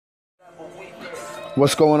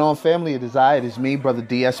What's going on, family? It is me, Brother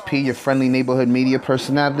DSP, your friendly neighborhood media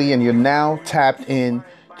personality, and you're now tapped in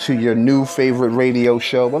to your new favorite radio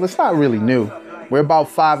show. Well, it's not really new. We're about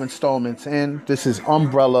 5 installments in. This is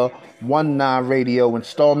Umbrella 19 Radio,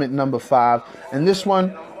 installment number 5. And this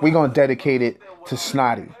one, we're going to dedicate it to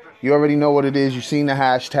Snotty. You already know what it is. You've seen the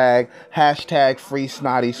hashtag free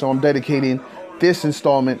Snotty. So I'm dedicating this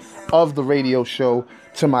installment of the radio show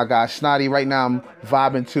to my guy Snotty. Right now I'm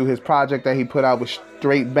vibing to his project that he put out with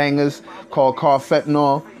straight bangers called Car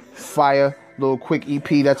Fentanyl. Fire, little quick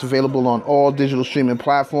EP that's available on all digital streaming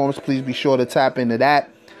platforms. Please be sure to tap into that.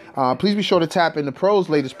 Please be sure to tap into Pro's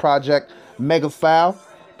latest project, Mega Foul,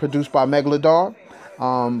 produced by Megalodon.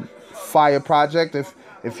 Fire project.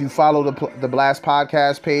 If you follow the Blast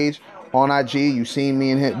Podcast page on IG, you seen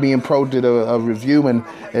me and Pro did a review, and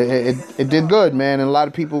it did good, man. And a lot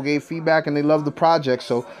of people gave feedback and they loved the project.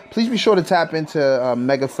 So please be sure to tap into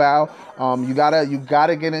Mega Foul. You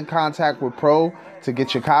gotta get in contact with Pro to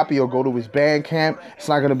get your copy, or go to his Bandcamp. It's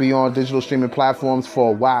not gonna be on digital streaming platforms for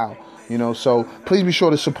a while, you know. So please be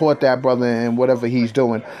sure to support that brother and whatever he's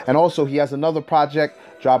doing. And also, he has another project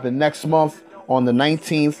dropping next month on the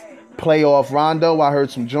 19th. Playoff Rondo. I heard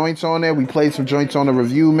some joints on there. We played some joints on the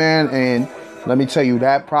review, man, and let me tell you,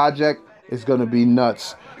 that project is gonna be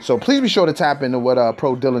nuts. So please be sure to tap into what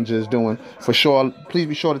Pro Dillinger is doing for sure. Please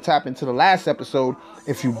be sure to tap into the last episode.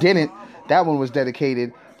 If you didn't, that one was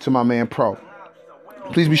dedicated to my man Pro.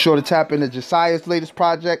 Please be sure to tap into Josiah's latest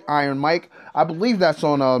project, Iron Mike. I believe that's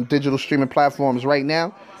on digital streaming platforms right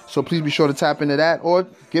now. So please be sure to tap into that, or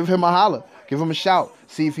give him a holler. Give him a shout.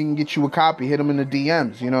 See if he can get you a copy. Hit him in the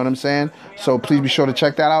DMs. You know what I'm saying? So please be sure to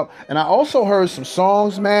check that out. And I also heard some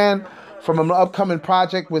songs, man, from an upcoming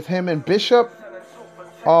project with him and Bishop.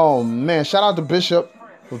 Oh, man. Shout out to Bishop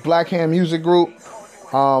with Black Hand Music Group.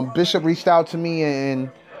 Bishop reached out to me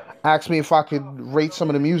and asked me if I could rate some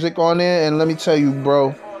of the music on there. And let me tell you,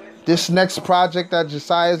 bro, this next project that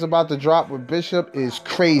Josiah is about to drop with Bishop is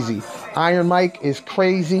crazy. Iron Mike is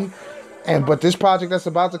crazy. But this project that's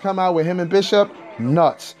about to come out with him and Bishop,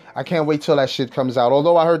 nuts. I can't wait till that shit comes out.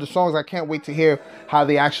 Although I heard the songs, I can't wait to hear how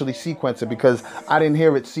they actually sequence it, because I didn't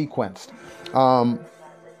hear it sequenced.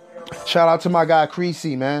 Shout out to my guy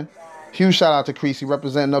Creasy, man. Huge shout out to Creasy,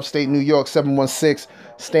 representing upstate New York, 716.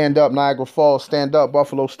 Stand up, Niagara Falls. Stand up,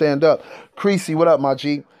 Buffalo. Stand up. Creasy, what up, my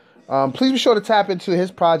G? Please be sure to tap into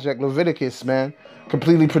his project, Leviticus, man.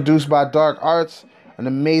 Completely produced by Dark Arts. An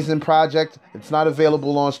amazing project. It's not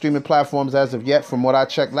available on streaming platforms as of yet, from what I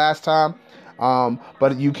checked last time.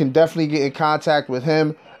 But you can definitely get in contact with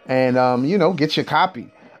him and, get your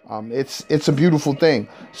copy. It's a beautiful thing.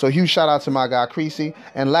 So huge shout out to my guy Creasy.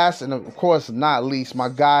 And last, and of course not least, my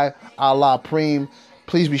guy Allah Preem.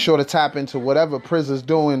 Please be sure to tap into whatever Priz is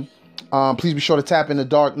doing. Please be sure to tap into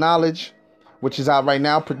Dark Knowledge, which is out right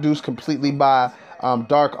now, produced completely by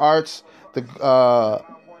Dark Arts.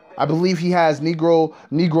 I believe he has Negro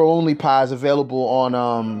Only Pies available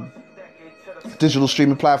on digital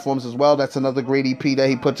streaming platforms as well. That's another great EP that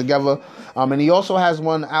he put together. And he also has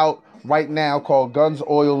one out right now called Guns,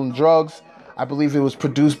 Oil, and Drugs. I believe it was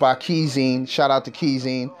produced by Keyzine. Shout out to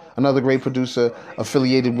Keyzine, another great producer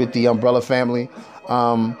affiliated with the Umbrella family.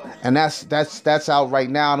 And that's out right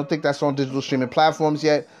now. I don't think that's on digital streaming platforms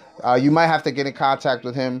yet. You might have to get in contact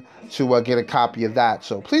with him to get a copy of that.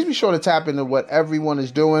 So please be sure to tap into what everyone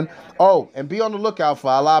is doing. Oh, and be on the lookout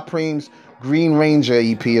for Allah Preem's Green Ranger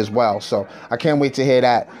EP as well. So I can't wait to hear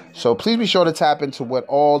that. So please be sure to tap into what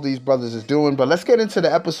all these brothers is doing. But let's get into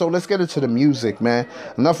the episode. Let's get into the music, man.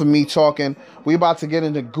 Enough of me talking. We about to get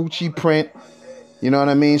into Gucci Print. You know what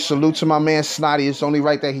I mean? Salute to my man Snotty. It's only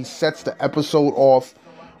right that he sets the episode off.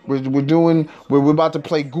 We're about to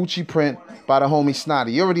play Gucci Print by the homie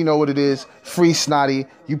Snotty. You already know what it is. Free Snotty.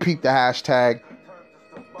 You peep the hashtag.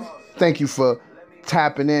 Thank you for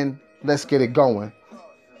tapping in. Let's get it going.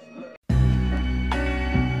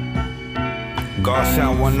 God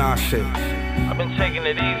Sound 19 shit. I've been taking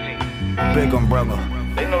it easy. Big Umbrella.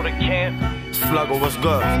 They know the camp. Slugger, what's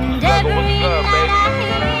good? Slugger, what's good, baby?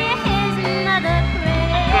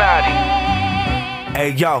 Snotty.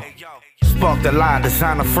 Hey, yo. Spark the line,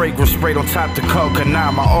 design a fragrance sprayed on top the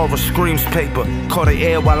coconut. My aura screams paper. Caught the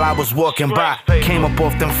air while I was walking by. Came up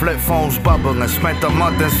off them flip phones bubbling. Spent a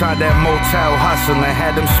month inside that motel hustling.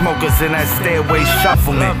 Had them smokers in that stairway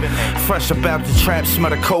shuffling. Fresh about the trap, smell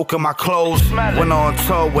the coke in my clothes. Went on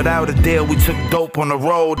tour without a deal, we took dope on the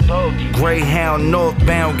road. Greyhound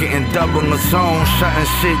northbound, getting double in the zone. Shutting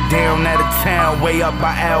shit down out of town, way up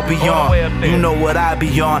by Albion. You know what I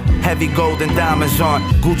be on. Heavy gold and diamonds on.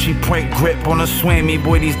 Gucci Print grip. grip on a swimmy,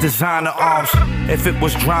 boy, these designer arms. If it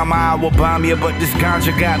was drama, I would bomb you, but this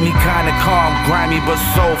ganja got me kinda calm. Grimy but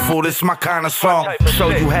soulful, this my kinda song. So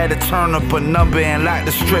you had to turn up a number and lock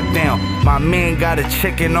the strip down. My man got a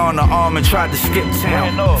chicken on the arm and tried to skip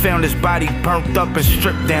town. Found his body burnt up and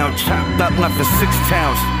stripped down, chopped up, left in 6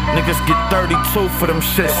 towns. Niggas get 32 for them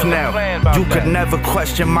shits now. You could never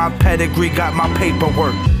question my pedigree, got my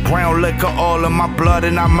paperwork. Brown liquor all in my blood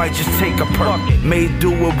and I might just take a perk. Made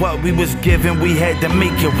do with what we was given, we had to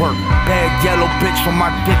make it work. Bad yellow bitch on my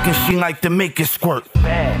dick and she like to make it squirt.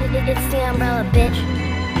 It's the umbrella, bitch.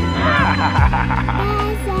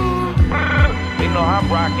 You know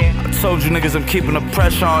I'm rocking. I told you niggas I'm keeping the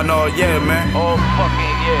pressure on all year, man. All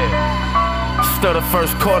fucking year. Still the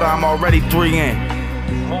first quarter, I'm already 3 in.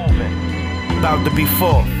 Moving. About to be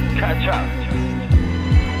 4. Catch up.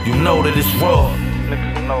 You know that it's raw.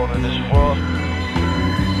 Niggas know that it's raw.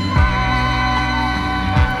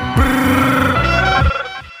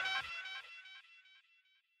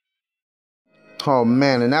 Oh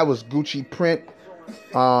man, and that was Gucci Print.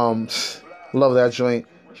 Love that joint.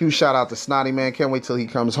 Huge shout out to Snotty, man. Can't wait till he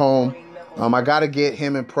comes home. I gotta get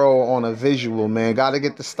him and Pro on a visual, man. Gotta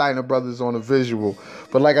get the Steiner brothers on a visual.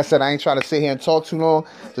 But like I said, I ain't trying to sit here and talk too long.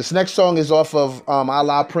 This next song is off of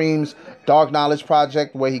Allah Preem's Dark Knowledge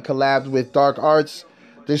project, where he collabed with Dark Arts.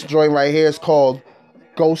 This joint right here is called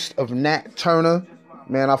Ghost of Nat Turner.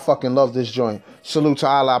 Man, I fucking love this joint. Salute to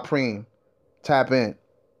Allah Preem. Tap in.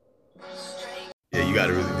 Yeah, you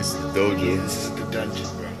gotta really, this is the dojo. Yeah, this is the dungeon,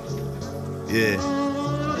 bro. Yeah.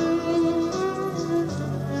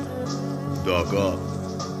 Dark Art.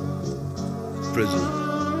 Prison.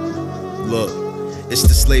 Look, it's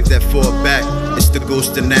the slave that fought back. It's the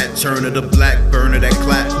ghost of Nat Turner, the black burner that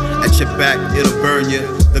clap. At your back, it'll burn you.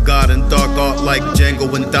 The god in Dark Art like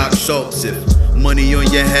Django and Doc Schultz. If money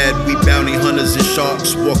on your head, we bounty hunters and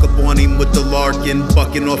sharks. Walk up on him with the Larkin,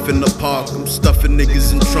 bucking off in the park. I'm stuffing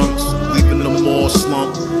niggas in trunks, leaving them all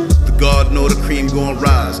slumped. The God know the cream gon'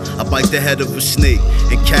 rise. I bite the head of a snake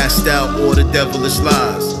and cast out all the devilish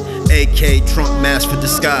lies. AK Trump mask for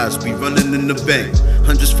disguise. We running in the bank,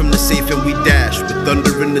 hundreds from the safe and we dash with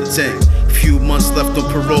thunder in the tank. Few months left on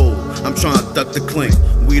parole, I'm trying to duck the clink.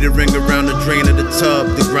 We the ring around the drain of the tub,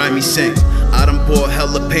 the grimy sink. I done brought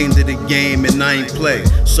hella pain to the game and I ain't play.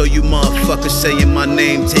 So you motherfuckers saying my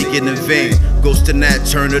name, take it in vain. Ghost of Nat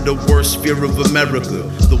Turner, the worst fear of America.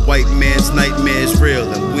 The white man's nightmare is real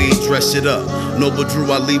and we ain't dress it up. Noble Drew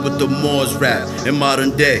Ali with the Moors rap. In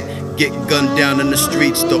modern day, getting gunned down in the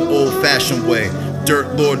streets the old-fashioned way.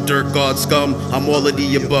 Dirt Lord, dirt God scum, I'm all of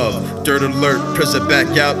the above. Dirt alert, prison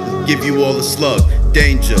back out, give you all a slug.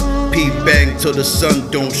 Danger, P-bang till the sun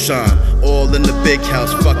don't shine. All in the big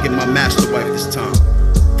house, fucking my master wife this time.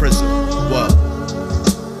 Prison, what?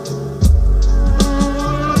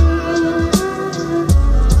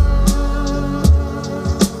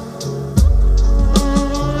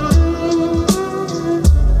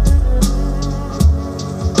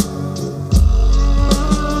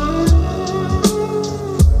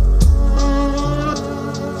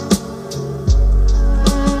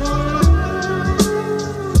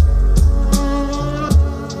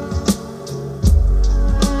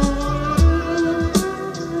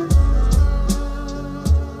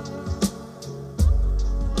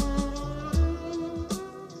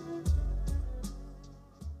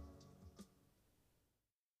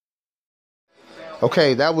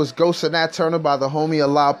 Okay, that was Ghost of Nat Turner by the homie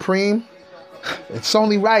Allah Preem. It's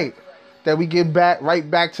only right that we get right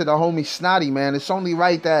back to the homie Snotty, man. It's only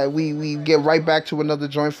right that we get right back to another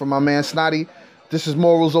joint from my man Snotty. This is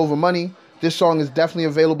Morals Over Money. This song is definitely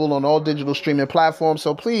available on all digital streaming platforms.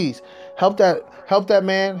 So please help that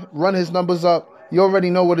man run his numbers up. You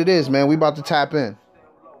already know what it is, man. We about to tap in.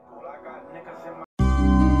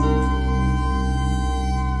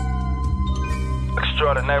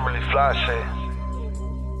 Extraordinarily fly shit.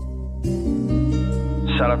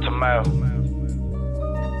 Shout out to Mel.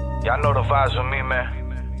 Y'all know the vibes with me, man.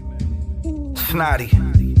 Snotty.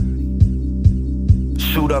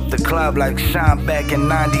 Shoot up the club like Sean back in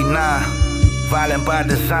 99. Violent by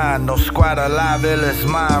design, no squad alive, ill is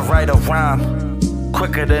mine. Write a rhyme,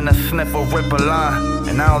 quicker than a snip or rip a line.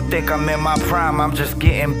 And I don't think I'm in my prime, I'm just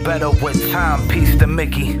getting better with time. Peace to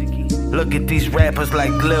Mickey. Look at these rappers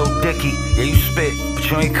like Lil Dicky. Yeah, you spit,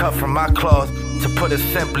 but you ain't cut from my cloth. To put it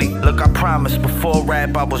simply, look, I promise, before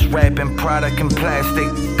rap I was rapping product and plastic.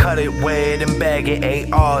 Cut it, wear it and bag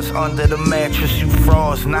it, ARs under the mattress, you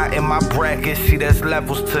frauds, not in my bracket. See, there's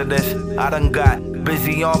levels to this. I done got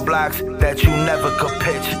busy on blocks that you never could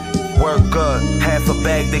pitch. work good. Half a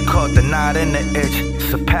bag, they caught the knot in the itch.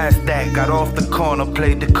 Surpassed that, got off the corner,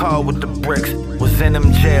 played the card with the bricks. Was in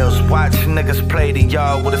them jails, watch niggas play the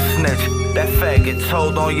yard with a snitch. That faggot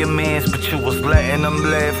told on your mans, but you was letting them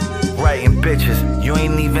live. Writing bitches, you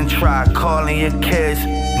ain't even tried calling your kids.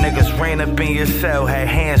 Niggas ran up in your cell, had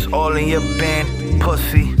hands all in your band.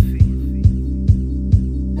 Pussy.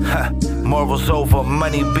 Morals over,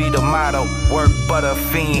 money be the motto. Work but a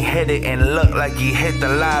fiend hit it and look like he hit the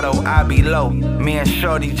lotto. I be low, me and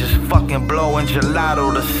Shorty just fucking blowing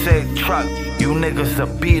gelato. The sick truck, you niggas a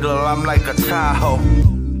Beetle, I'm like a Tahoe.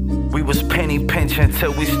 We was penny pinching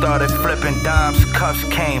till we started flipping dimes. Cuffs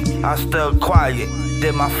came, I stood quiet,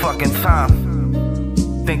 did my fucking time.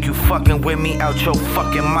 Think you fucking with me out your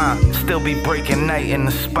fucking mind. Still be breaking night in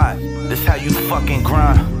the spot, this how you fucking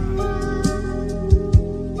grind.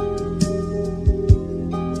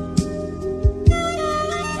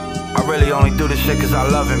 I really only do this shit cause I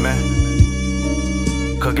love it, man.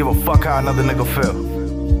 Cause give a fuck how another nigga feel.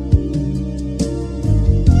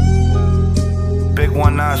 Big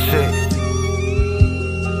 1-9 shit.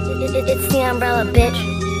 It's the umbrella, bitch.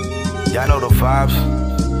 Y'all know the vibes.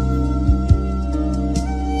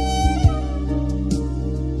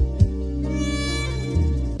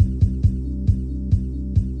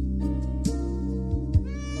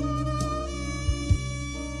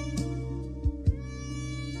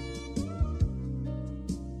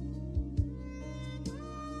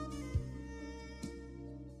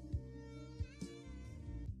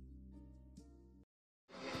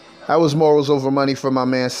 That was Morals Over Money from my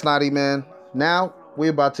man Snotty Man. Now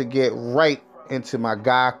we're about to get right into my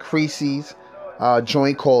guy Creasy's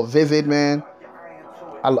joint called Vivid, man.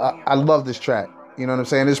 I love this track. You know what I'm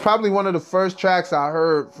saying? It's probably one of the first tracks I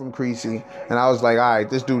heard from Creasy, and I was like, all right,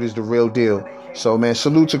 this dude is the real deal. So, man,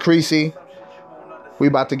 salute to Creasy. We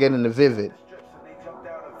about to get into Vivid.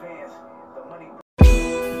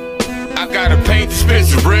 I gotta paint this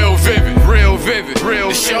picture real vivid, real vivid, real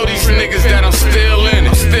to show these niggas that I'm still in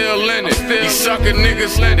it, still in it. These sucker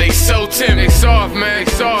niggas, they so timid, they soft, man,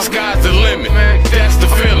 they soft. Sky's the limit, that's the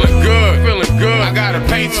feeling good, feeling good. I gotta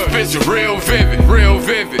paint this picture real vivid, real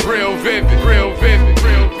vivid, real vivid, real vivid,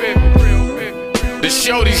 real vivid, real vivid. To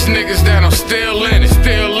show these niggas that I'm still in it,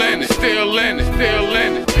 still in it, still in it, still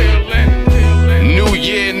in it, still in it. New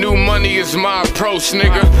year, new money is my approach,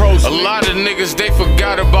 nigga. A lot of niggas, they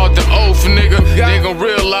forgot about the oath, nigga. They gon'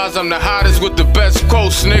 realize I'm the hottest with the best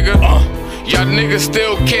quotes, nigga. Y'all niggas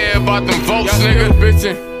still care about them votes,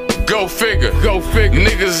 nigga. Go figure, go figure.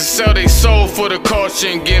 Niggas sell they soul for the culture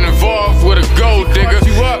and get involved with a gold digger.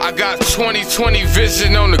 I got 20/20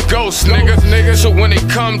 vision on the ghost, nigga. So when it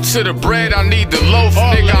come to the bread, I need the loaf,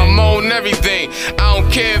 nigga. I'm on everything. I don't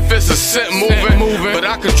care if it's a cent moving, but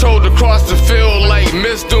I control the cross the field like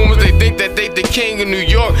Miss Doomas. They think that they the king of New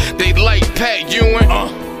York. They like Pat Ewing.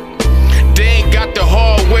 They ain't got the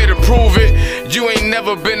hard way to prove it. You ain't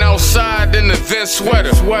never been outside in a thin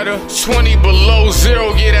sweater. 20 below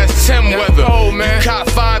zero, yeah, that's 10 weather. You caught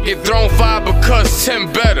 5, get thrown 5 because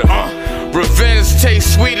 10 better. Revenge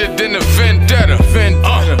tastes sweeter than a vendetta.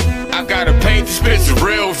 I gotta paint this picture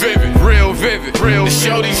real vivid, real vivid, real to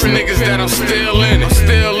show these niggas that I'm still in it,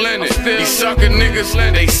 still in it. These sucker niggas,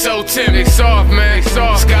 they so timid, they soft, man, they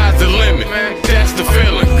soft. Sky's the limit, that's the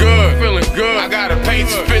feeling good, feeling good. I gotta paint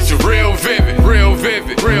this picture real vivid, real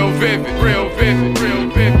vivid, real vivid, real vivid, real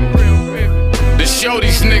vivid, real vivid. To show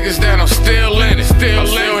these niggas that I'm still in it, still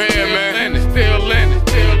here, man, still in it,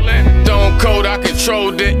 still in it. Stone Cold, I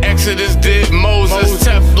controlled it. Exodus did Moses.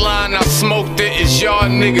 Teflon, I smoked it. Is y'all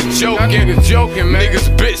niggas joking, man?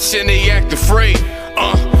 Niggas bitch and they act afraid.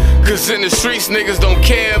 Cause in the streets, niggas don't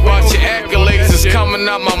care about your accolades. It's coming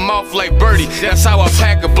out my mouth like Birdie. That's how I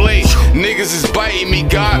pack a blade. Niggas is biting me,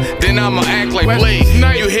 God, then I'ma act like Blade.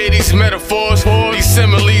 You hear these metaphors, these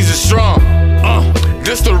similes are strong.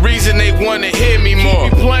 This the reason they wanna hear me more.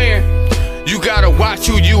 You gotta watch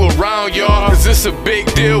who you around, y'all. Cause it's a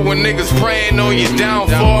big deal when niggas praying on your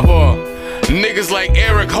downfall. Niggas like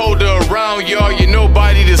Eric Holder around, y'all. You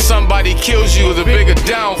nobody till somebody kills you is a bigger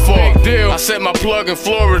downfall. I set my plug in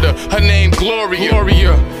Florida, her name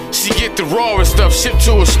Gloria. She get the rawest stuff, shipped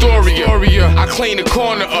to Astoria. I clean the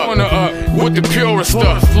corner up with the purest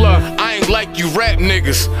stuff. I ain't like you rap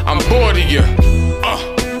niggas, I'm bored of ya.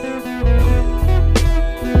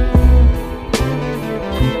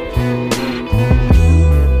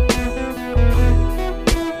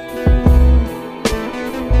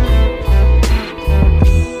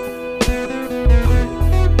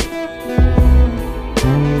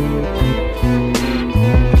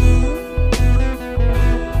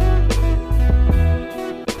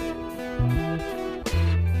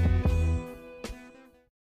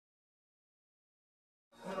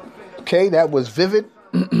 Okay, that was Vivid.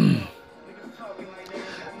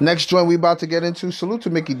 Next joint we about to get into. Salute to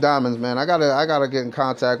Mickey Diamonds, man. I gotta get in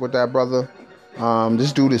contact with that brother.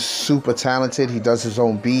 This dude is super talented. He does his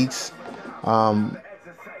own beats.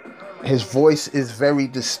 His voice is very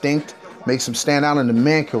distinct, makes him stand out, and the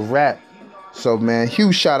man can rap. So, man,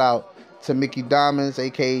 huge shout out to Mickey Diamonds,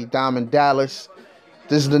 aka Diamond Dallas.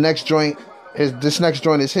 This is the next joint. This next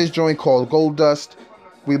joint is his joint called Gold Dust.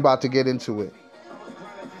 We about to get into it.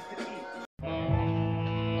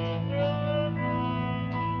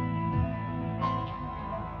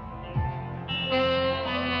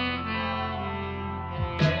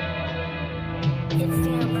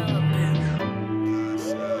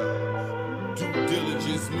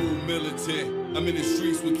 I'm in the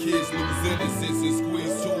streets with kids lose innocence and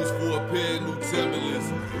squeeze tools for a pair of new Timberlands.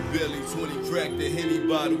 Barely 20 crack the Henny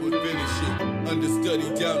bottle and finish it. Understudy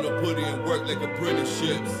down to put in work like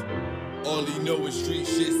apprenticeships. All he know is street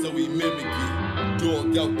shit, so he mimic it.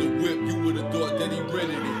 Dogged out the whip, you would've thought that he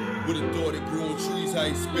rented it. Would've thought it grew on trees, how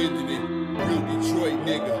he spending it. Real Detroit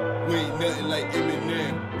nigga, we ain't nothing like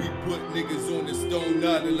Eminem. We put niggas on the Stone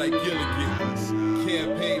Island like Gilligan.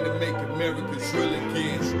 Campaign to make America drill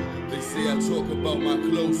again. They say I talk about my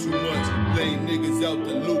clothes too much. Lame niggas out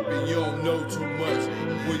the loop and you don't know too much.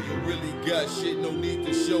 When you really got shit, no need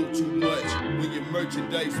to show too much. When your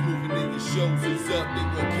merchandise moving and your shows is up, they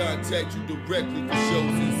gon' contact you directly for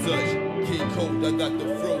shows and such. King Cold, I got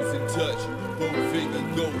the frozen touch. Both finger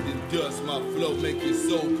golden dust, my flow make your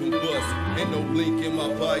soul combust. Ain't no link in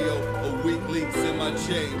my bio, or weak links in my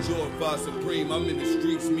chain. Jordan 5 Supreme, I'm in the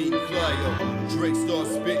streets meeting Clio. Drake start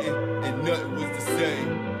spitting, and nothing was the same.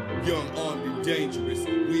 Young, armed, and dangerous,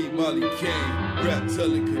 weed, Molly Kane. Rap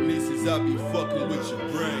telekinesis, I be fucking with your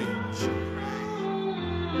brain.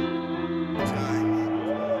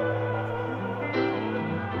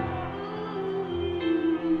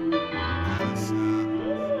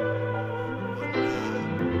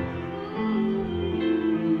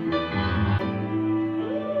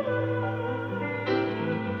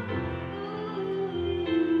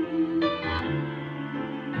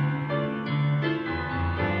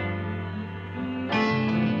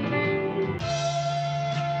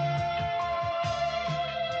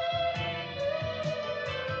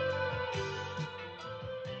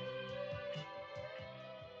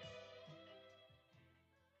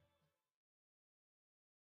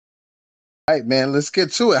 All right, man, let's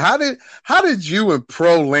get to it. How did you and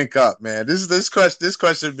Pro link up, man? This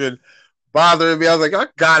question been bothering me. I was like,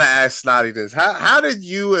 I gotta ask Snotty this. How did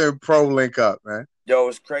you and Pro link up, man? Yo,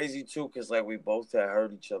 it's crazy too, cause like we both had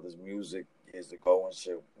heard each other's music years ago and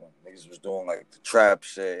shit. When niggas was doing like the trap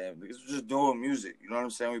shit and niggas was just doing music. You know what I'm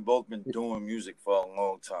saying? We both been doing music for a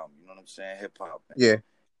long time. You know what I'm saying? Hip hop. Yeah.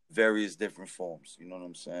 Various different forms. You know what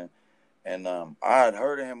I'm saying? And I had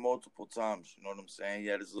heard of him multiple times. You know what I'm saying? He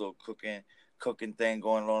had his little cooking thing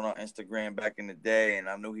going on Instagram back in the day, and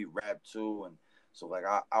I knew he rapped too, and so like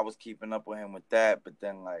I was keeping up with him with that. But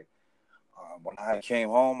then like when I came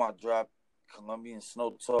home, I dropped Colombian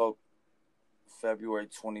Snow Talk February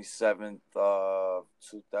 27th,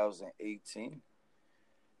 2018,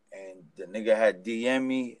 and the nigga had DM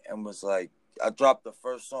me and was like, I dropped the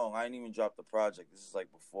first song. I didn't even drop the project. This is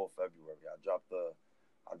like before February. I dropped the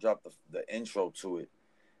intro to it.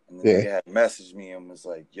 And the nigga had messaged me and was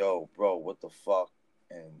like, yo, bro, what the fuck?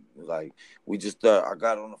 And like, we just, I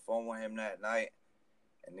got on the phone with him that night,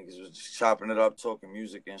 and niggas was just chopping it up, talking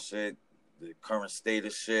music and shit, the current state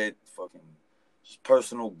of shit, fucking just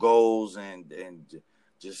personal goals and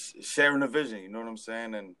just sharing the vision, you know what I'm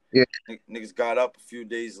saying? And niggas got up a few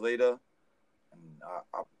days later, and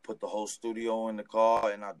I put the whole studio in the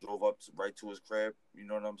car, and I drove up right to his crib, you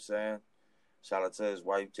know what I'm saying? Shout out to his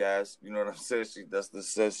wife, Jazz. You know what I'm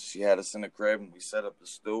saying? She had us in the crib, and we set up the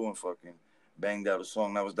stew and fucking banged out a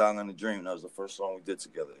song. That was Down in the Dream. That was the first song we did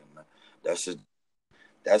together. And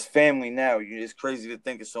that's family now. It's crazy to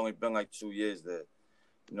think it's only been like 2 years that,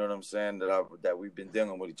 you know what I'm saying, that we've been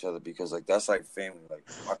dealing with each other, because like that's like family. Like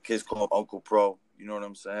my kids call him Uncle Pro. You know what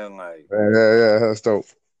I'm saying? Like yeah, that's dope.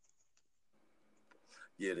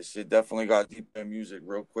 Yeah, this shit definitely got deep in music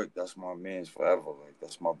real quick. That's my man's forever. Like,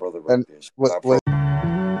 that's my brother right there.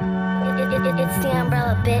 It's the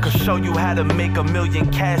umbrella, bitch. Could show you how to make $1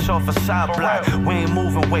 million cash off a side block. We ain't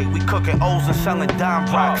moving weight, we cooking O's and selling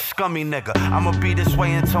dime rocks. Scummy nigga, I'ma be this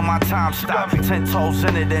way until my time stops. 10 toes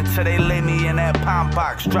in it until they lay me in that palm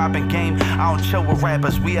box. Dropping game, I don't chill with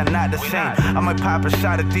rappers, we are not the same. I might pop a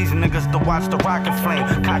shot at these niggas to watch the rocket flame.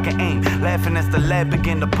 Cock and aim, laughing as the lead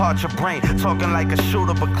begin to part your brain. Talking like a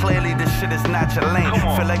shooter, but clearly this shit is not your lane.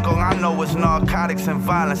 Feel like all I know is narcotics and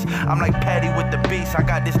violence. I'm like Patty with the beats, I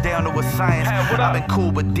got this down to a science. science. I've been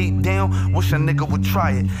cool, but deep down, wish a nigga would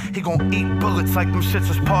try it. He gon' eat bullets like them shits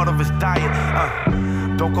was part of his diet.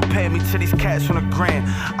 Don't compare me to these cats on the gram.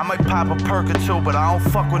 I might pop a perk or two, but I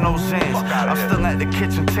don't fuck with no Zans. I'm still at the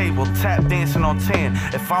kitchen table, tap dancing on 10.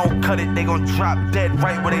 If I don't cut it, they gon' drop dead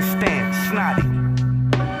right where they stand. Snotty.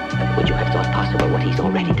 Would you have thought possible what he's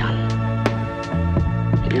already done?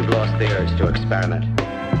 You've lost the urge to experiment,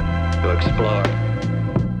 to explore.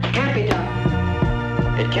 It can't be done.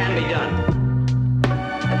 It can be done.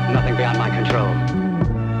 Nothing beyond my control.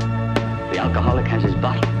 The alcoholic has his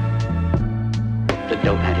bottle. The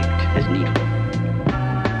dope addict has needle.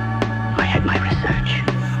 I had my research.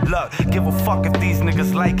 Look, give a fuck if these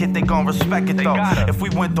niggas like it, they gon' respect it though. If we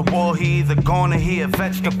went to war, he either gone or he a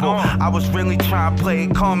vegetable. I was really trying to play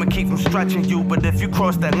it calm and keep from stretching you, but if you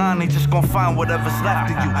cross that line, they just gon' find whatever's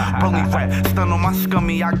left of you. Bully rap, stun on my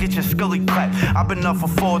scummy, I'll get your scully clap. I've been up for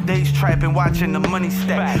 4 days trapping, watching the money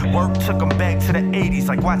stack. Work took him back to the 80s,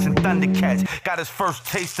 like watching Thundercats. Got his first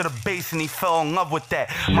taste of the bass and he fell in love with that.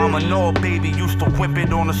 Mama know baby used to whip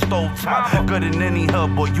it on the stove top. Good in any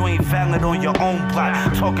hood, boy, you ain't valid on your own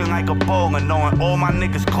block. Talking like a baller, knowing all my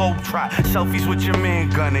niggas globe trot. Selfies with your man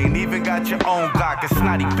gun, ain't even got your own Glock. A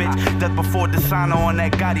snotty bitch, death before dishonor on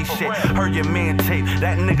that Gotti shit. Heard your man tape,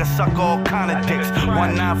 that nigga suck all kind of dicks.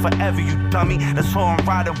 1-9 forever, you dummy, that's who I'm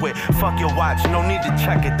riding with. Fuck your watch, no need to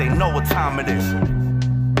check it, they know what time it is.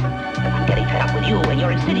 I'm getting fed up with you and your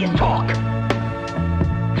insidious talk.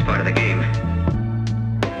 It's part of the game.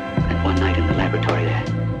 And one night in the laboratory there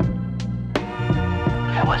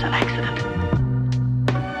was an accident.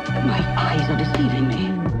 My eyes are deceiving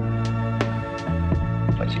me.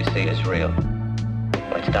 What you see is real.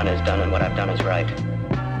 What's done is done, and what I've done is right.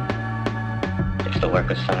 It's the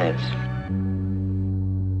work of science.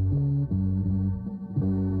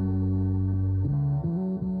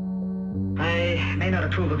 I may not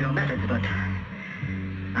approve of your methods, but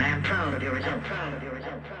I am proud of your result.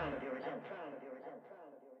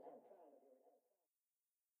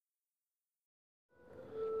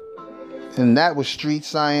 And that was Street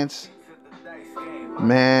Science.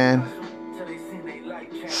 Man,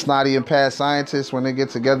 Snotty and Pad Scientists, when they get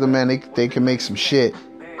together, man, they can make some shit.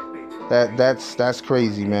 That's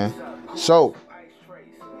crazy, man. So,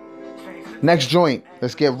 next joint.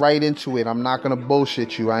 Let's get right into it. I'm not gonna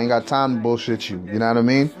bullshit you. I ain't got time to bullshit you. You know what I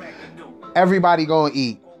mean? Everybody gonna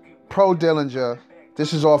eat. Pro Dillinger.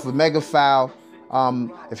 This is off of Mega Foul.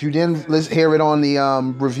 If you didn't hear it on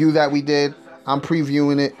the review that we did, I'm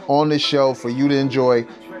previewing it on this show for you to enjoy.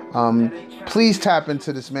 Please tap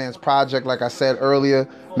into this man's project. Like I said earlier,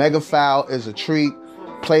 Mega Foul is a treat.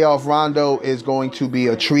 Playoff Rondo is going to be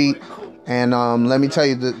a treat. And let me tell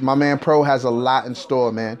you, my man Pro has a lot in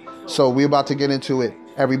store, man. So we're about to get into it.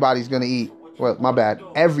 Everybody's going to eat. Well, my bad.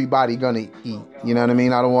 Everybody going to eat. You know what I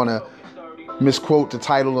mean? I don't want to misquote the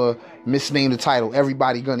title or misname the title.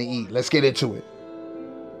 Everybody going to eat. Let's get into it.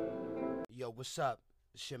 Yo, what's up?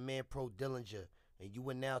 It's your man Pro Dillinger, and you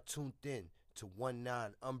are now tuned in to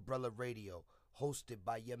 19 Umbrella Radio, hosted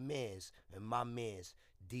by your mans and my mans,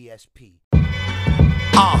 DSP.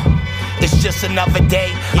 It's just another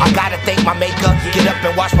day. I gotta thank my maker. Get up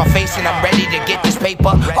and wash my face and I'm ready to get this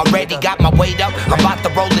paper. Already got my weight up. I'm about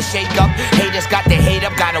to roll the shake up. Haters got their hate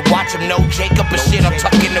up. Gotta watch them, no Jacob. But shit, I'm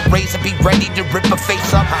tucking the razor. Be ready to rip a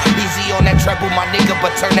face up. Easy on that treble, my nigga,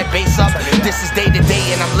 but turn that bass up. This is day to day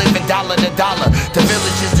and I'm living dollar to dollar. The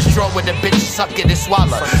village is destroyed with the bitches suck it and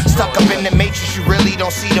swallow. Stuck up in the matrix, you really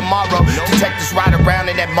don't see tomorrow. Detectives ride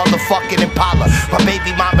around in that motherfucking Impala. My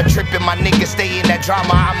baby mama tripping, my nigga stay in that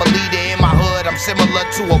drama. I'm a leader in my hood, I'm similar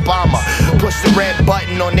to Obama. Push the red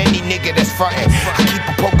button on any nigga that's frontin'. I keep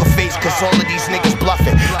a poker face cause all of these niggas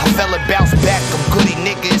bluffing. I fell and bounced back, I'm goody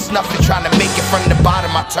nigga, it's nothing. Trying to make it from the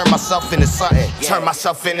bottom, I turn myself into something. Turn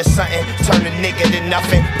myself into something, turn a nigga to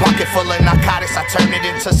nothing. Pocket full of narcotics, I turn it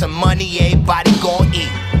into some money. Everybody gon'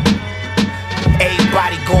 eat.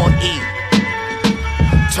 Everybody gon' eat.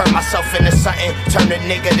 Turn myself into something, turn a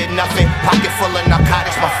nigga to nothing. Pocket full of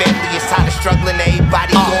narcotics, my family is tired of struggling.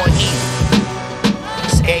 Everybody gon' eat.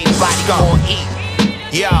 Everybody gon' eat.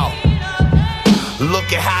 Yo,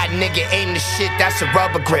 look at how a nigga aim the shit, that's a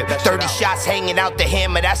rubber grip. 30 shots hanging out the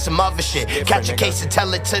hammer, that's some other shit. Catch a case and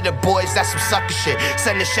tell it to the boys, that's some sucker shit.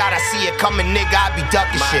 Send a shot, I see it coming, nigga, I be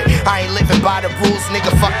ducking shit. I ain't living by the rules,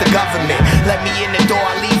 nigga, fuck the government. Let me in the door,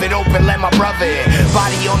 I leave it open, let my brother in.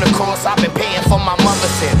 Body on the cross, I've been paying for my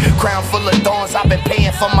mother's sin. Crown full of thorns, I've been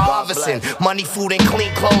paying for my other sin. Money, food, and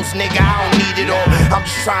clean clothes, nigga, I don't need it all. I'm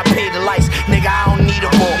just trying to pay the lights, nigga, I don't need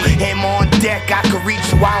a ball. Him on deck, I could reach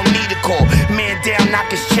you, I don't need a call. Man down,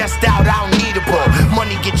 knock his chest out, I don't need a ball.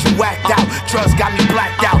 Money get you whacked out, drugs got me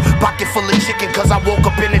blacked out. Pocket full of chicken cause I woke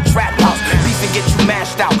up in a trap house. Beef and get you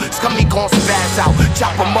mashed out, scummy gon' spaz out.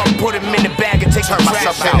 Chop them up, put them in the bag and take turn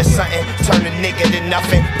myself into something, turn a nigga to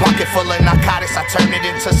nothing. Pocket full of narcotics, I turn it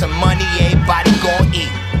into some money. Everybody gon'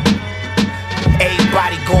 eat.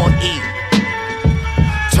 Everybody gon' eat.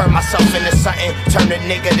 Turn myself into something, turn a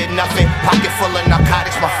nigga to nothing. Pocket full of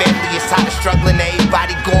narcotics, my family is tired of struggling.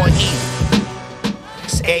 Everybody gon' eat.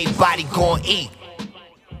 So everybody gon' eat.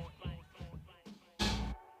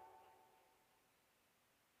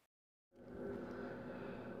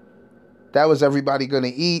 That was Everybody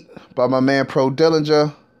Gonna Eat by my man Pro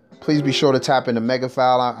Dillinger. Please be sure to tap into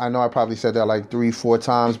Megafile. I know I probably said that like 3-4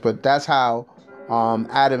 times, but that's how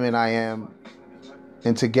adamant I am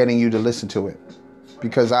into getting you to listen to it.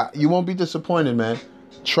 Because you won't be disappointed, man.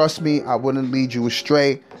 Trust me, I wouldn't lead you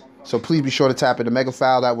astray. So please be sure to tap into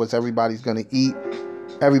Megafile. That was Everybody's Gonna Eat.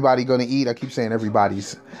 Everybody Gonna Eat. I keep saying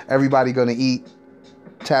everybody's. Everybody Gonna Eat.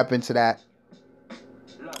 Tap into that.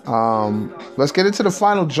 Let's get into the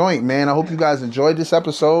final joint, man. I hope you guys enjoyed this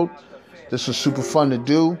episode. This was super fun to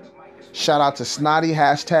do. Shout out to Snotty,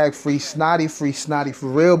 hashtag free Snotty for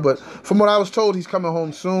real. But from what I was told, he's coming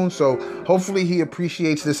home soon, so hopefully he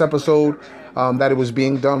appreciates this episode, that it was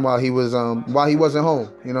being done while he wasn't home.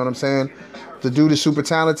 You know what I'm saying? The dude is super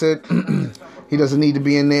talented. He doesn't need to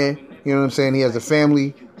be in there. You know what I'm saying? He has a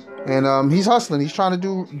family, and he's hustling. He's trying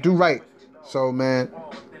to do right. So man,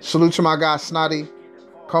 salute to my guy Snotty.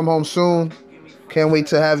 Come home soon. Can't wait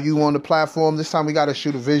to have you on the platform. This time we got to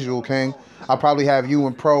shoot a visual, King. I'll probably have you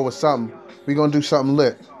and Pro or something. We're going to do something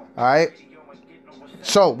lit. All right?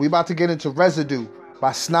 So, we about to get into Residue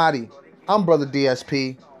by Snotty. I'm Brother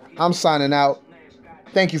DSP. I'm signing out.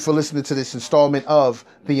 Thank you for listening to this installment of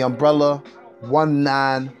the Umbrella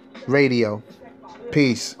 19 Radio.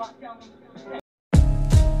 Peace.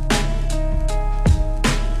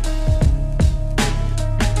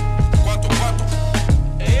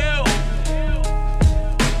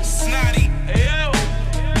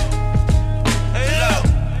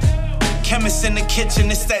 Chemist in the kitchen,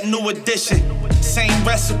 it's that new addition. Same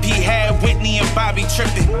recipe, had Whitney and Bobby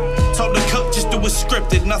tripping. Told the cook just do it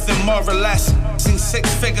scripted, nothing more or less. Seen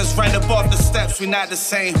 6 figures right up off the steps, we not the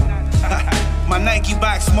same. My Nike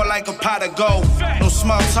box more like a pot of gold. No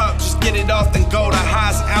small talk, just get it off and go. The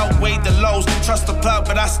highs outweigh the lows. Trust the plug,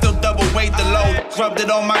 but I still double weight the load. Rubbed it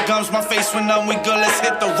on my gums, my face went numb, we good, let's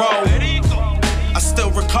hit the road. I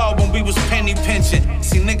still recall when we was penny pinching.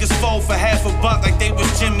 See niggas fold for $1 like they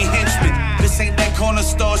was Jimmy Henchman. This ain't that corner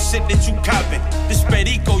store shit that you copping. This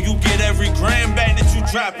Perico, you get every grand bag that you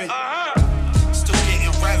dropping. Still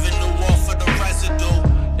getting revenue off of the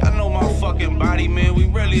residue. Y'all know my fucking body, man, we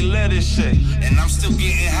really lit this shit. And I'm still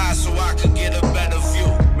getting high so I could get a better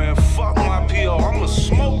view. Man, fuck my PO, I'ma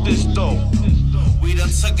smoke this dope. We done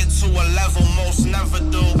took it to a level most never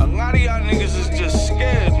do. A lot of y'all niggas is just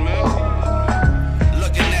scared, man.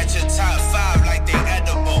 Top 5 like they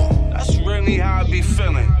edible. That's really how I be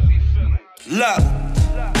feeling. Look,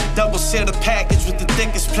 double seal the package with the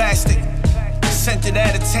thickest plastic. Sent it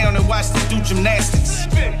out of town and watched it do gymnastics.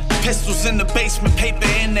 Pistols in the basement, paper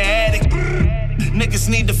in the attic. Niggas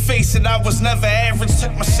need to face it, I was never average.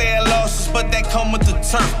 Took my share of losses, but that come with the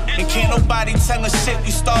turf. And can't nobody tell us shit,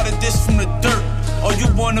 we started this from the dirt. Or you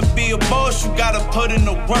wanna be a boss, you gotta put in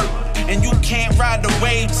the work. And you can't ride the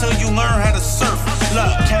wave till you learn how to surf.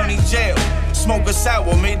 Look, county jail, smoke us out,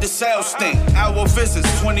 what made the cell stink. Hour visits,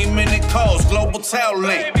 20-minute calls, global tel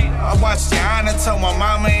link. I watched Your Honor tell my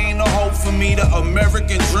mama ain't no hope for me. The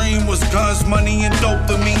American dream was guns, money, and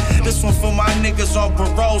dopamine. This one for my niggas on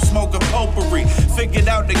parole, smoking potpourri. Figured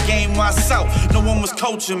out the game myself, no one was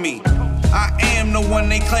coaching me. I am the one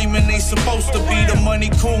they claiming they supposed to be. The money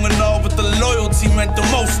cool and all, but the loyalty meant the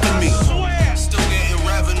most to me.